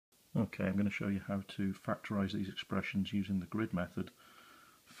Okay, I'm going to show you how to factorise these expressions using the grid method.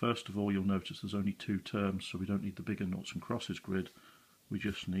 First of all, you'll notice there's only two terms, so we don't need the bigger noughts and crosses grid. We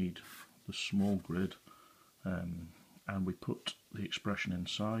just need the small grid, and we put the expression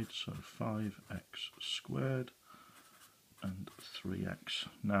inside, so 5x squared and 3x.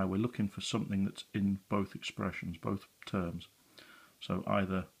 Now we're looking for something that's in both expressions, both terms. So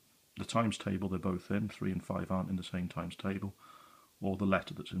either the times table they're both in, 3 and 5 aren't in the same times table, or the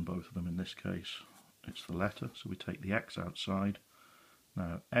letter that's in both of them. In this case it's the letter, so we take the x outside.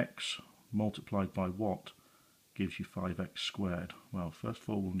 Now x multiplied by what gives you 5x squared? Well, first of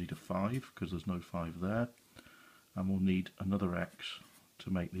all we'll need a 5 because there's no 5 there, and we'll need another x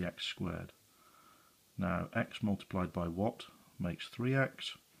to make the x squared. Now x multiplied by what makes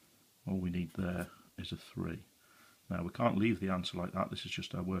 3x? All we need there is a 3. Now we can't leave the answer like that, this is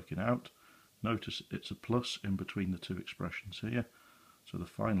just our working out. Notice it's a plus in between the two expressions here, so the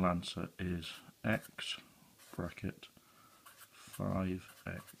final answer is x bracket 5x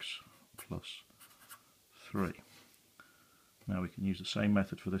plus 3. Now we can use the same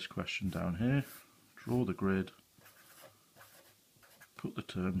method for this question down here. Draw the grid, put the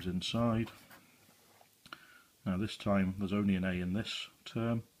terms inside. Now this time there's only an a in this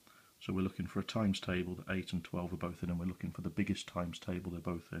term, so we're looking for a times table that 8 and 12 are both in, and we're looking for the biggest times table they're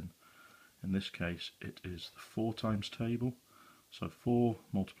both in. In this case it is the 4 times table, so 4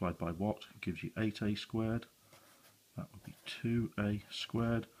 multiplied by what gives you 8a squared, that would be 2a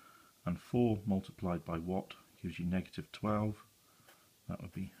squared, and 4 multiplied by what gives you negative 12, that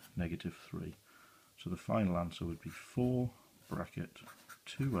would be negative 3. So the final answer would be 4 bracket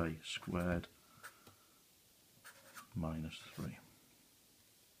 2a squared minus 3.